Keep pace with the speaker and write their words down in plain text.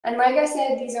And like I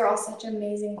said, these are all such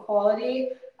amazing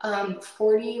quality.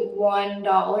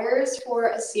 $41 for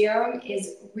a serum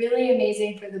is really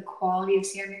amazing for the quality of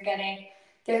serum you're getting.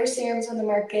 There are serums on the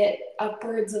market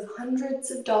upwards of hundreds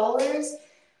of dollars.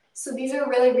 So these are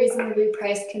really reasonably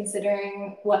priced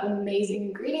considering what amazing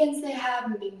ingredients they have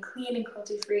and being clean and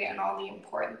cruelty-free and all the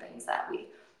important things that we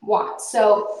want.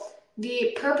 So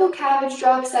the purple cabbage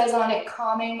drop says on it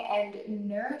calming and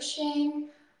nourishing.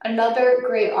 Another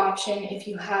great option if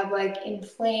you have like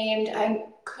inflamed, I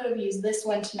could have used this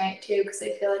one tonight too because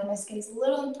I feel like my skin's a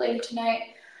little inflamed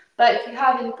tonight. But if you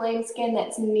have inflamed skin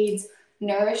that needs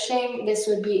nourishing, this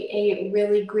would be a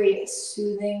really great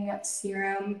soothing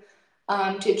serum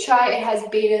to try. It has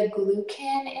beta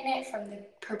glucan in it from the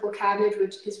purple cabbage,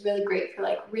 which is really great for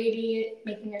like radiant,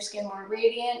 making your skin more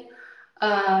radiant,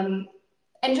 and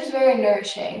just very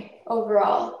nourishing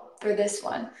overall for this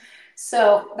one.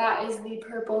 So that is the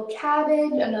purple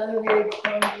cabbage, another very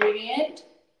cool ingredient.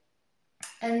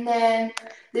 And then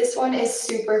this one is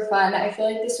super fun. I feel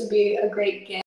like this would be a great gift.